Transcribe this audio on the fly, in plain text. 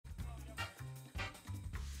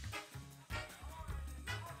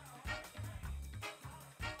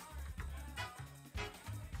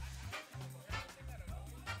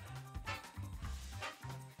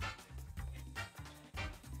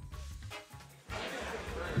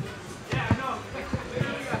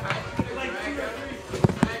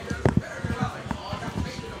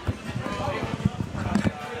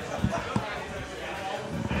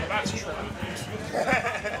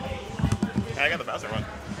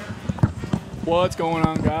What's going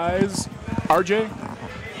on, guys? RJ.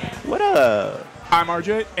 What up? I'm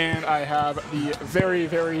RJ, and I have the very,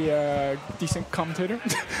 very decent commentator,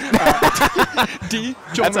 D.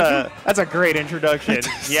 That's a great introduction.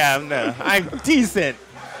 Yeah, I'm decent.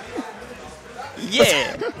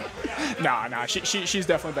 Yeah. Nah, she's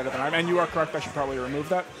definitely better than I am, and you are correct. I should probably remove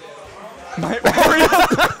that.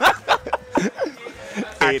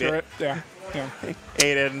 Accurate. Yeah.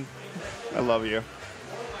 Aiden, I love you.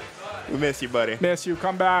 We miss you, buddy. Miss you.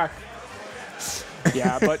 Come back.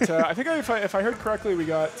 Yeah, but I think if I heard correctly, we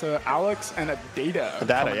got ALX and ADADA.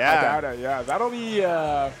 ADADA, yeah. ADADA, yeah. That'll be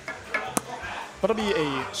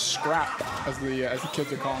a scrap, as the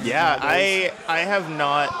kids are calling it. Yeah, I have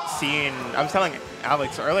not seen. I was telling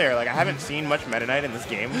Alex earlier, like I haven't seen much Meta Knight in this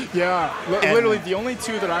game. Yeah, literally the only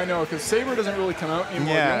two that I know, because Saber doesn't really come out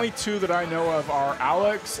anymore. Yeah. The only two that I know of are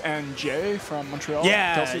Alex and Jay from Montreal.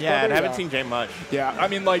 Yeah, and I haven't seen Jay much. Yeah, I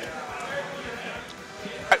mean, like,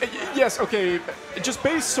 yes, okay, just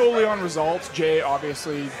based solely on results, Jay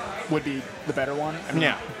obviously would be the better one. I mean,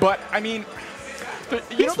 yeah. But I mean,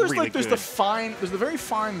 there's really there's the very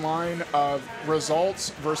fine line of results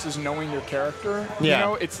versus knowing your character. Yeah. You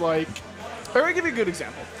know, it's like, let me give you a good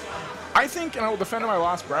example. I think, and I will defend to my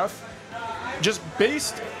last breath, just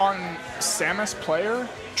based on Samus player,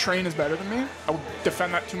 Train is better than me. I will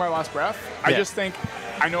defend that to my last breath. Yeah. I just think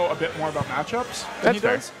I know a bit more about matchups than he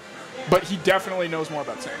does. But he definitely knows more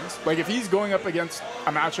about Samus. Like, if he's going up against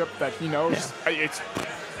a matchup that he knows, it's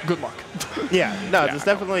good luck. Yeah, no, there's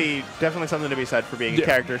definitely something to be said for being a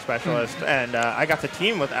character specialist. And I got to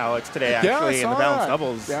team with Alex today, actually, in the balanced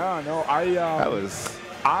doubles. Yeah, no,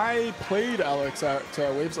 I played Alex at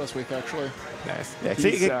Waves last week, actually. Nice. Yeah,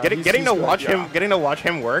 see, getting to watch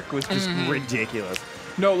him work was just ridiculous.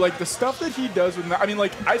 No, like, the stuff that he does with, I mean,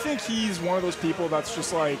 like, I think he's one of those people that's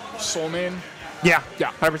just like soul main. Yeah,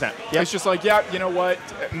 100%. Yep. It's just like, yeah, you know what?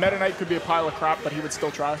 Meta Knight could be a pile of crap, but he would still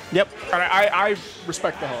try. Yep. And I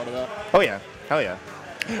respect the hell out of that. Oh, yeah. Hell yeah.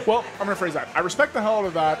 Well, I'm going to phrase that. I respect the hell out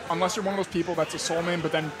of that, unless you're one of those people that's a soul main,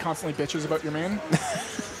 but then constantly bitches about your main.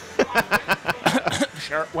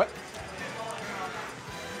 Sure. What?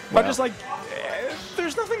 But just like,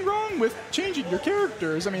 there's nothing wrong with changing your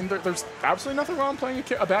characters. I mean, there's absolutely nothing wrong playing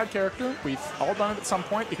a bad character. We've all done it at some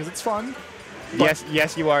point because it's fun. But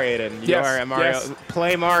yes, you are, Aiden. You are a Mario. Yes.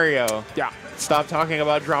 Play Mario. Yeah. Stop talking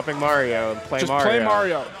about dropping Mario. Play Mario. Just play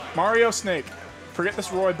Mario. Mario Snake. Forget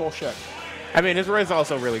this Roy bullshit. I mean, his Roy is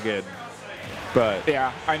also really good. But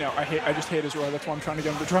yeah, I know. I just hate his Roy. That's why I'm trying to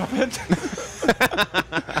get him to drop it.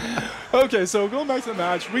 Okay, so going back to the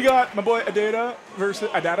match, we got my boy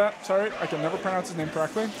ADADA. Sorry, I can never pronounce his name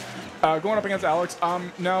correctly. Going up against Alex.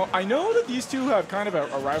 Now, I know that these two have kind of a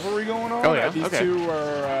rivalry going on. Oh, yeah? These two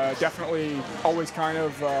are definitely always kind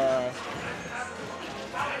of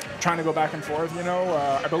trying to go back and forth, you know.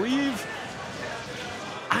 I believe...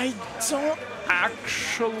 I don't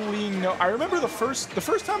actually know. I remember the first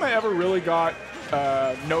time I ever really got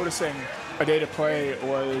noticing ADADA play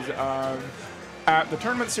was at the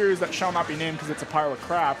tournament series that shall not be named because it's a pile of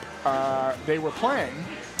crap. They were playing.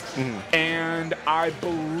 And I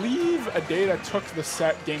believe ADADA took the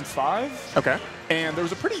set game 5. Okay. And there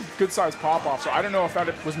was a pretty good sized pop off, so I don't know if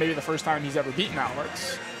that was maybe the first time he's ever beaten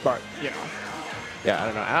Alex, but you know. Yeah, I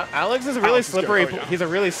don't know. Alex is a really slippery. He's a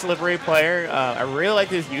really slippery player. I really like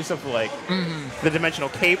his use of like the dimensional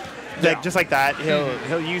cape, like just like that.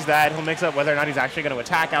 He'll use that. He'll mix up whether or not he's actually going to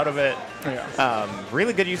attack out of it.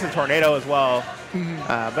 Really good use of tornado as well.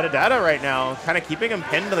 But ADADA right now, kind of keeping him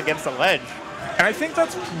pinned against the ledge. And I think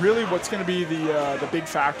that's really what's going to be the big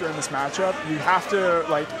factor in this matchup. You have to,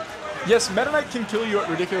 like, yes, Meta Knight can kill you at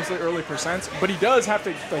ridiculously early percents, but he does have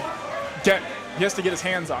to, like, he has to get his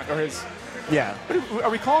hands on, or his... Yeah. Are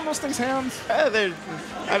we calling those things hands?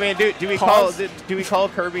 I mean, do we call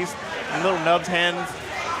Kirby's little nubs hands?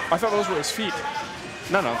 I thought those were his feet.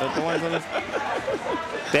 No, the ones on his...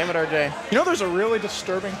 Damn it, RJ. You know, there's a really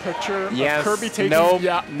disturbing picture of Kirby taking... Nope.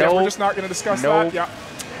 Yeah, we're just not going to discuss that. Yeah.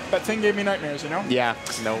 That thing gave me nightmares, you know? Yeah,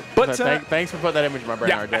 no. But thanks for putting that image in my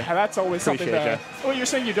brain, RJ. Yeah, that's always something that... Oh, you're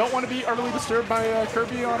saying you don't want to be utterly disturbed by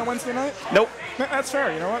Kirby on a Wednesday night? Nope. That's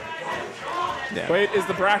fair, you know what? Yeah. Wait, is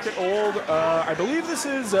the bracket old? I believe this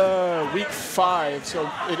is week 5. So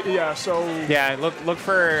yeah, look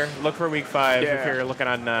for week 5 if you're looking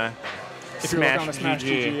on Smash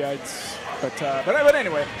GG. But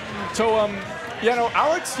anyway, so yeah, no,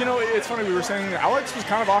 Alex. You know, it's funny. We were saying Alex was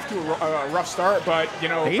kind of off to a rough start, but you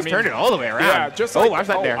know, he's turned it all the way around. Yeah, just like, watch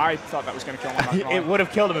that there. I thought that was going to kill him. It would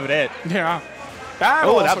have killed him if it did. Yeah.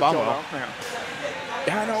 That bomb.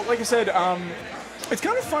 Yeah, no, like I said, it's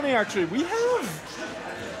kind of funny actually. We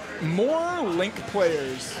have more Link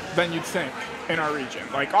players than you'd think in our region.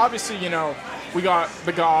 Like, obviously, you know, we got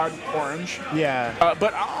the God Orange. Yeah.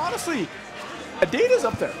 But honestly, ADADA's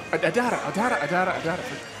up there. ADADA,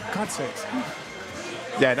 for God's sakes.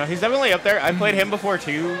 Yeah, no, he's definitely up there. I played him before,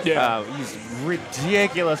 too. Yeah. He's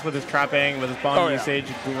ridiculous with his trapping, with his bomb usage,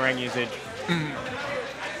 boomerang usage.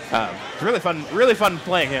 It's really fun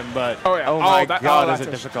playing him, but oh my God, is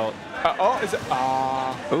it difficult. Is it?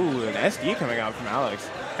 Ooh, an SD coming out from Alex.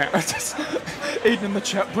 Aiden in the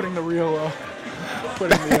chat putting the real,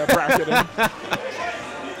 putting the bracket in.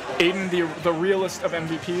 Aiden, the realist of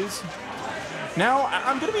MVPs. Now,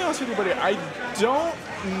 I'm going to be honest with you, buddy. I don't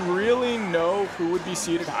really know who would be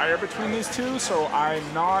seated higher between these two, so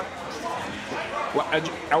I'm not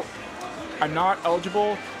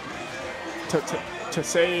eligible to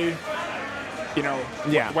say, you know,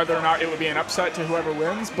 whether or not it would be an upset to whoever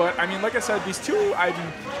wins. But I mean, like I said, these two, I'm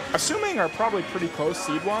assuming, are probably pretty close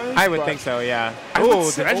seed-wise. I would think so, yeah. Oh,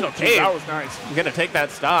 Dimensional Cave. That was nice. I'm going to take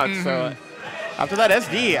that stock. So after that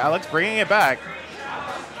SD, Alex bringing it back.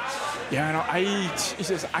 Yeah, no,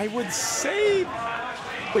 I would say,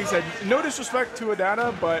 like I said, no disrespect to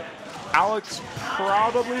ADADA, but Alex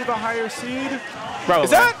probably the higher seed. Probably.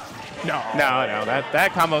 Is that? No. No,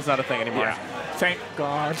 that combo's not a thing anymore. Yeah. Thank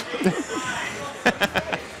God.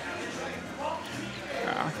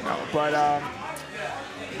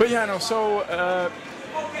 But yeah, no. So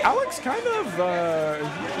Alex kind of,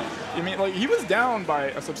 I mean, like he was down by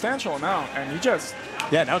a substantial amount, and he just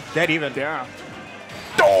now dead even. Yeah.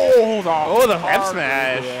 The head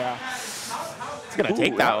smash. Yeah. It's gonna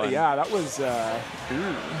take that one. Yeah, that was. Yeah.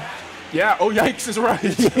 Oh, yikes! Is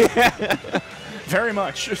right. Yeah. Very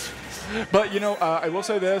much. But you know, I will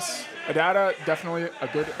say this: ADADA definitely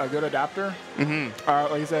a good adapter.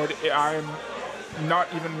 Like I said, I'm not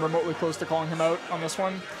even remotely close to calling him out on this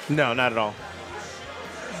one. No, not at all.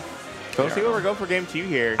 So let's see what we're going for game 2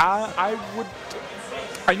 here.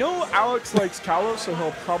 I know Alex likes Kalos, so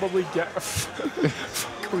he'll probably get.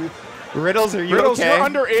 Riddles, are you Riddles, okay? you're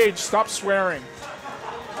underage. Stop swearing.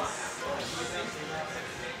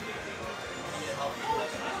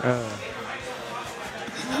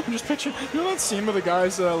 I'm just picturing, you know that scene with the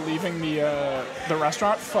guys leaving the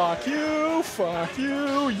restaurant? Fuck you,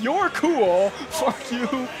 you're cool, fuck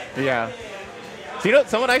you. Yeah. So you know,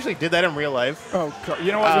 someone actually did that in real life. Oh, God.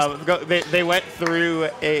 You know what? They went through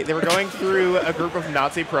they were going through a group of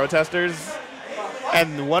Nazi protesters,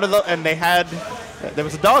 and there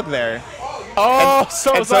was a dog there. Oh,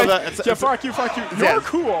 so it's like, fuck you, you're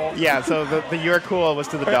cool. Yeah, so the you're cool was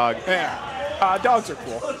to the dog. Yeah. Dogs are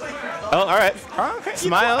cool. Oh, all right. Okay.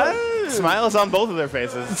 Smiles on both of their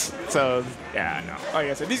faces. So yeah, no.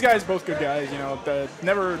 Like I said, these guys both good guys. You know,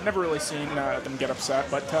 never really seen them get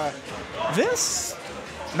upset. But this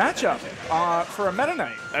matchup for a Meta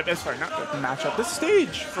Knight. Sorry, not the matchup. This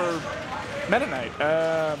stage for Meta Knight.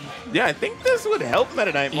 Yeah, I think this would help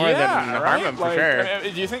Meta Knight more than harm him for sure. Do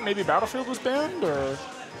you think maybe Battlefield was banned or?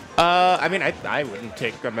 I mean, I wouldn't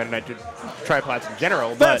take a Meta Knight to triplats in general.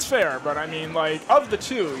 But that's fair, but I mean, like, of the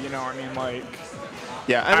two, you know, I mean, like,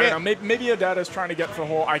 yeah, I don't know, maybe ADADA's trying to get the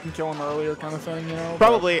whole I can kill him earlier kind of thing, you know?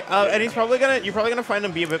 Probably, and you're probably gonna find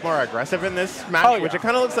him be a bit more aggressive in this match, which it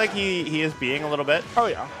kind of looks like he is being a little bit. Oh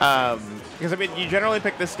yeah. Because I mean, you generally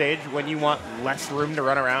pick this stage when you want less room to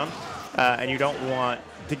run around, and you don't want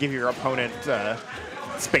to give your opponent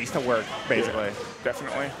space to work, basically. Yeah,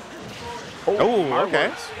 definitely. Oh, okay.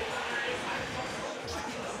 Words.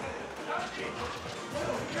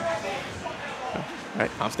 Right,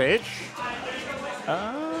 on stage.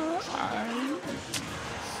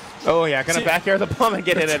 Oh yeah, gonna back air the plum and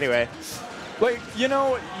get hit anyway. Like, you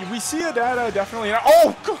know, we see ADADA definitely.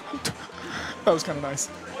 Oh God, that was kind of nice.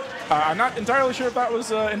 I'm not entirely sure if that was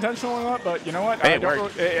intentional or not, but you know what? Hey, it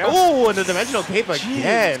worked. Oh, and the dimensional cape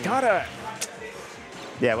again. Jeez, gotta.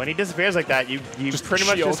 Yeah, when he disappears like that, you just pretty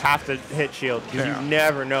much just have to hit shield because you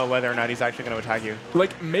never know whether or not he's actually going to attack you.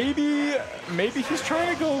 Like maybe he's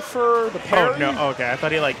trying to go for the parry. Oh no, okay, I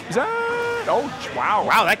thought he like. Is that? Oh wow!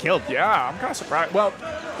 Wow, that killed. Yeah, I'm kind of surprised. Well,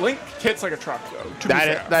 Link hits like a truck though.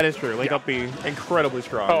 That is true. Link will be incredibly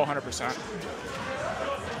strong. Oh, 100%.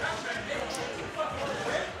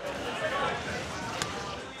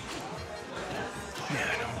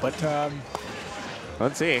 Yeah, but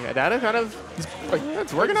let's see. ADADA kind of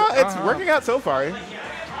it's working out. It's working out so far.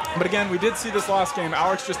 But again, we did see this last game.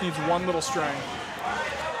 Alex just needs one little string.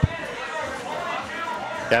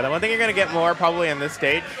 Yeah, the one thing you're going to get more probably in this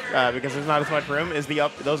stage, because there's not as much room, is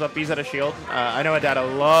those up Bs at a shield. I know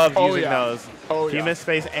ADADA loves using those. If you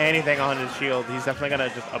mispace anything on his shield, he's definitely going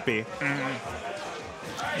to just up B.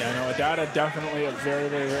 Yeah, no, ADADA definitely a very,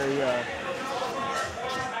 very, very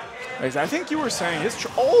I think you were saying his.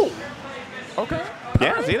 Oh, okay.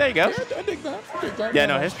 Yeah, right. see, there you go. Yeah, I dig that. I dig that. Yeah,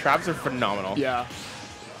 no, his traps are phenomenal. Yeah.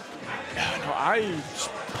 Yeah,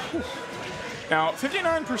 no, now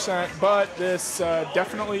 59%, but this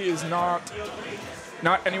definitely is not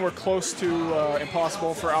anywhere close to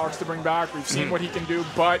impossible for Alex to bring back. We've seen what he can do,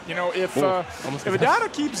 but you know, if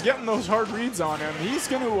ADADA keeps getting those hard reads on him, he's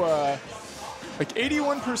going to like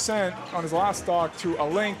 81% on his last stock to a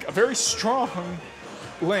Link, a very strong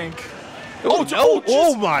Link. Oh, no.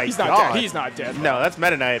 Oh my he's God. Not dead. He's not dead. No, that's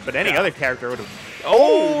Meta Knight, but any other character would have.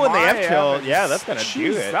 Oh, and the F tilt. Yeah, that's gonna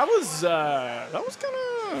do it. That was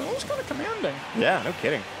kind of commanding. Yeah, no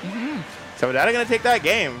kidding. So ADADA gonna take that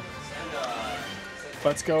game.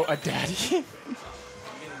 Let's go, ADADA.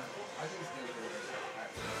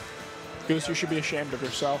 Goose, you should be ashamed of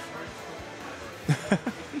yourself.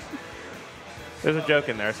 There's a joke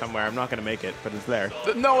in there somewhere. I'm not going to make it, but it's there.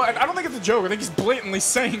 No, I don't think it's a joke. I think he's blatantly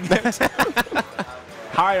saying it.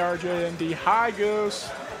 Hi, RJND. Hi, Goose.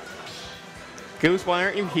 Goose, why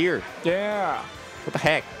aren't you here? Yeah. What the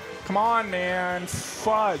heck? Come on, man.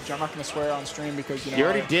 Fudge. I'm not going to swear on stream because, you know. You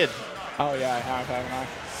already did. Oh, yeah, I have, haven't I?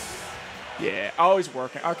 Yeah. Oh, he's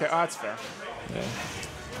working. Okay, that's fair. Yeah.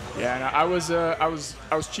 Yeah, no, I was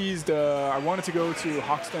cheesed. I wanted to go to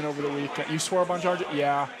Hoxton over the weekend. You swore a bunch, RJ?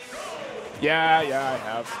 Yeah. Yeah, I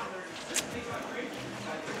have.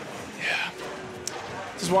 Yeah.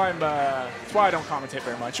 This is why that's why I don't commentate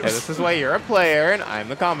very much. Yeah, this is why you're a player and I'm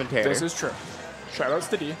the commentator. This is true. Shoutouts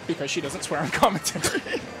to D because she doesn't swear on commentary.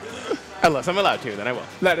 Unless I'm allowed to, then I will.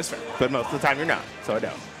 That is fair. But most of the time you're not, so I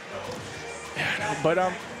don't. Yeah, no, but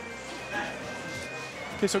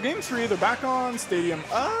okay, so game 3, they're back on Stadium.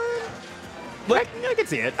 Like, I can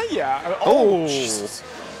see it. Yeah. Oh. Jesus.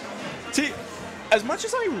 See, as much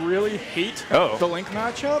as I really hate the Link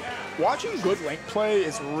matchup, watching good Link play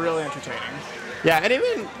is really entertaining. Yeah, and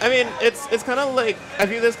even, I mean, it's kind of like, I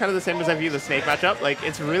view this kind of the same as I view the Snake matchup. Like,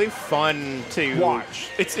 it's really fun to watch.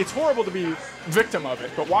 It's horrible to be victim of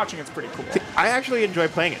it, but watching it's pretty cool. See, I actually enjoy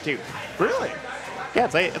playing it too. Really? Yeah,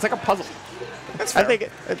 it's like a puzzle. That's fair.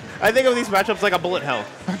 I think of these matchups like a bullet hell.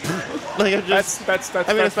 Like that's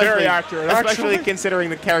very accurate. Especially considering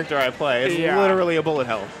the character I play, it's literally a bullet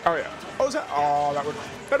hell. Oh yeah. Oh, that would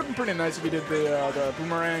have been pretty nice if you did the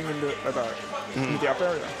boomerang and the up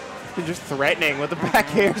area. You're just threatening with the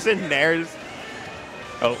back airs and nairs.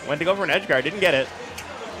 Oh, went to go for an edge guard, didn't get it.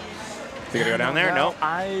 Is he gonna go down there? No.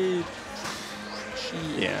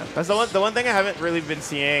 Yeah, that's the one thing I haven't really been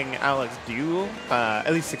seeing Alex do, at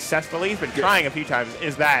least successfully. He's been trying a few times.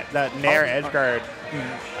 Is that nair edge guard? He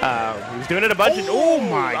was doing it a bunch. Oh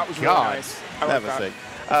my that was God, really nice. that was sick.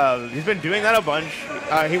 He's been doing that a bunch.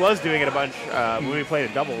 He was doing it a bunch when we played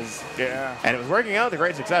in doubles. Yeah. And it was working out to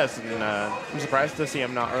great success. And I'm surprised to see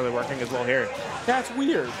him not really working as well here. Yeah, it's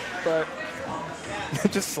weird, but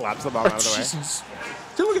it just slaps the bomb out of the way. Jesus.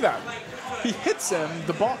 Dude, look at that. He hits him,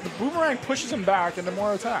 the boomerang pushes him back into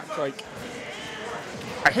more attack. Like,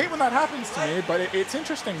 I hate when that happens to me, but it's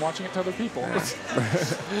interesting watching it to other people.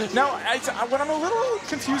 Now, what I'm a little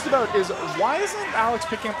confused about is why isn't Alex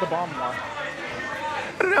picking up the bomb more?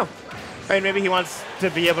 I don't know. I mean, maybe he wants to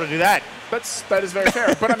be able to do that. That is very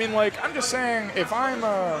fair. But I mean, like, I'm just saying, if I'm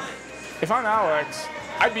Alex,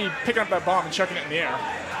 I'd be picking up that bomb and chucking it in the air.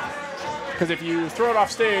 Because if you throw it off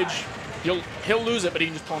stage, he'll lose it, but he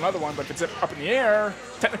can just pull another one. But if it's up in the air,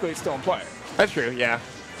 technically it's still in play. That's true, yeah.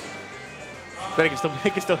 But he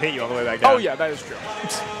can still hit you all the way back down. Oh yeah, that is true.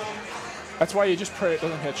 That's why you just pray it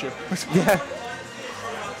doesn't hit you. Yeah.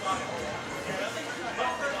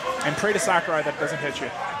 And pray to Sakurai that doesn't hit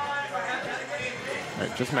you.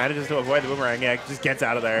 Right, just manages to avoid the boomerang. Yeah, just gets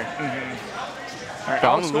out of there. All right,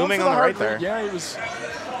 Alex looming on the right there. Yeah, he was.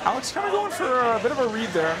 Alex kind of going for a bit of a read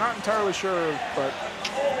there. I'm not entirely sure, but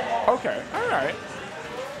okay. All right.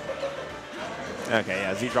 Okay,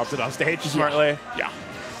 yeah, Z drops it off stage smartly. Yeah.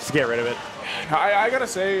 Just to get rid of it. I gotta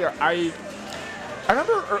say, I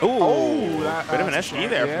remember. That bit of an SD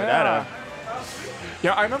there from ADADA.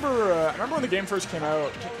 Yeah, I remember when the game first came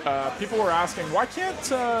out, people were asking, why can't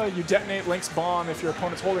you detonate Link's bomb if your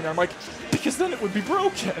opponent's holding it? I'm like, because then it would be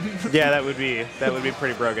broken. Yeah, that would be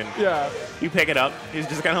pretty broken. Yeah. You pick it up, he's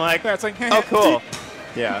just kind of like, yeah, it's like, oh, cool.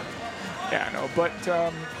 Yeah. Yeah, no, but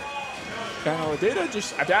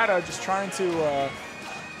ADADA just trying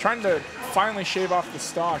to finally shave off the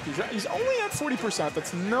stock. He's only at 40%.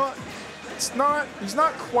 That's not. He's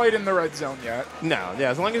not quite in the red zone yet. No, yeah,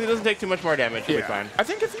 as long as he doesn't take too much more damage, he'll be fine. I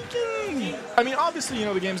think if he can, I mean, obviously, you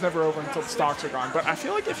know, the game's never over until the stocks are gone, but I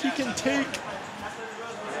feel like if he can take,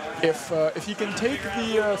 if he can take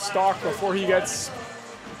the stock before he gets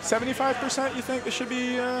 75%, you think it should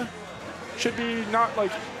be not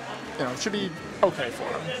like you know, should be okay for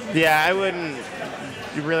him. Yeah, I wouldn't.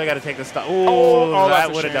 You really got to take the stuff. Oh,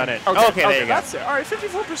 that would have done it. Okay, Okay, there you go. That's it. All right,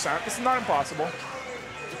 54%. This is not impossible.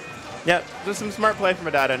 Yeah, just some smart play from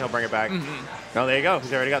ADADA, and he'll bring it back. Oh, there you go.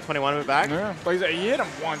 He's already got 21 of it back. Yeah, like he hit him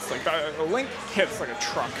once. Like the Link hits like a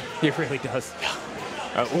truck. He really does.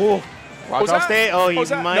 Ooh. Walk off stage. Oh, he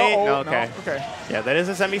might. No, okay. No, okay. Yeah, that is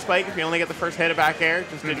a semi-spike if you only get the first hit of back air.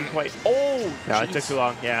 Just didn't quite. Oh, no, it took too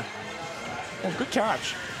long. Yeah. Oh, good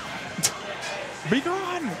catch. Be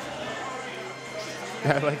gone.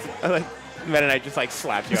 I like Meta Knight just like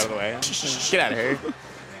slapped you out of the way. Get out of here.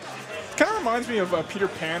 Kind of reminds me of Peter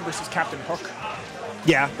Pan versus Captain Hook.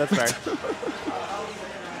 Yeah, that's fair.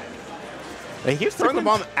 He keeps throwing the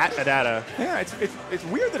bomb at ADADA. Yeah, it's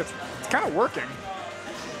weird that it's kind of working.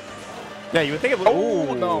 Yeah, you would think it would.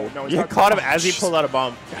 Oh, no. You caught him as he pulled out a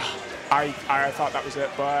bomb. I thought that was it,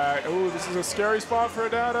 but this is a scary spot for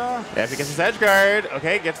ADADA. Yeah, if he gets his edge guard.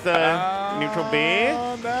 Okay, gets the neutral B.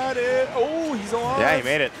 That is. Oh, he's alive. Yeah, he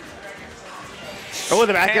made it. Oh,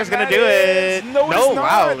 the back air's going to do it. No,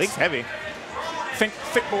 wow, Link's heavy. Think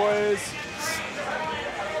thick, boys.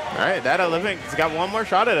 All right, ADADA living. He's got one more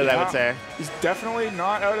shot at it, I would say. He's definitely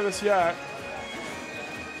not out of this yet.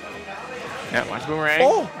 Yeah, watch Boomerang.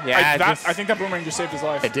 Oh, yeah. I think that Boomerang just saved his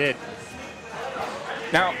life. It did.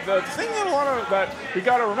 Now, the thing that we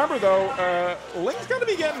got to remember, though, Link's got to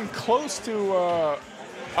be getting close to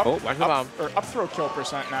up throw kill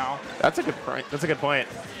percent now. That's a good point. That's a good point.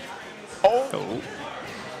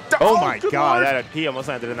 Oh my God! He almost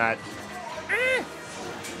landed in that.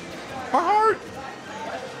 My heart.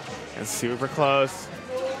 It's super close.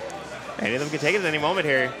 Any of them can take it at any moment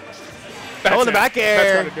here. That's the back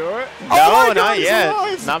air. That's gonna do it. No, not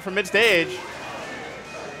yet. Not from mid stage.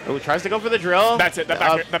 Oh, tries to go for the drill. That's it. The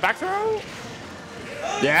back throw.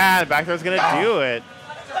 Yeah, the back throw's gonna do it.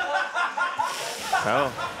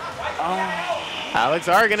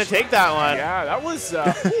 ALX are gonna take that one. Yeah, that was.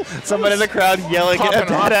 Someone in the crowd yelling at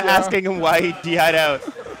ADADA, asking him why he DI'd out.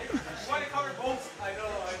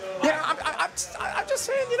 Yeah, I'm just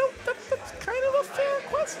saying, that's kind of a fair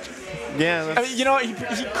question. Yeah. I mean,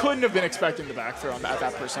 he couldn't have been expecting the back throw at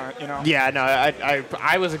that percent, Yeah, no,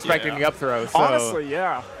 I was expecting the up throw. So. Honestly,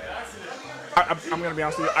 yeah. I'm going to be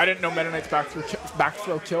honest with you. I didn't know Meta Knight's back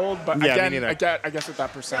throw killed, but again, I guess at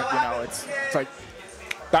that percent, it's like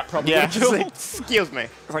that probably. Yeah, just like, excuse me.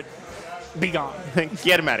 It's like, be gone.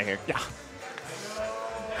 Get him out of here. Yeah.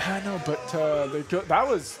 I know, but that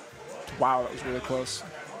was, wow, that was really close.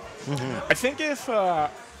 I think if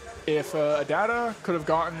ADADA could have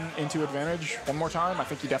gotten into advantage one more time, I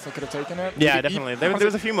think he definitely could have taken it. Yeah, definitely. There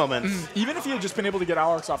was a few moments. Even if he had just been able to get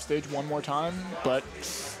ALX off stage one more time, but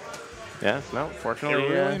yeah, no, fortunately, it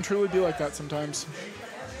really and truly be like that sometimes.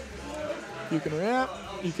 You can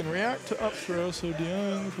react to up throw, so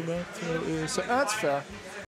DIing for back throw is, so that's fair.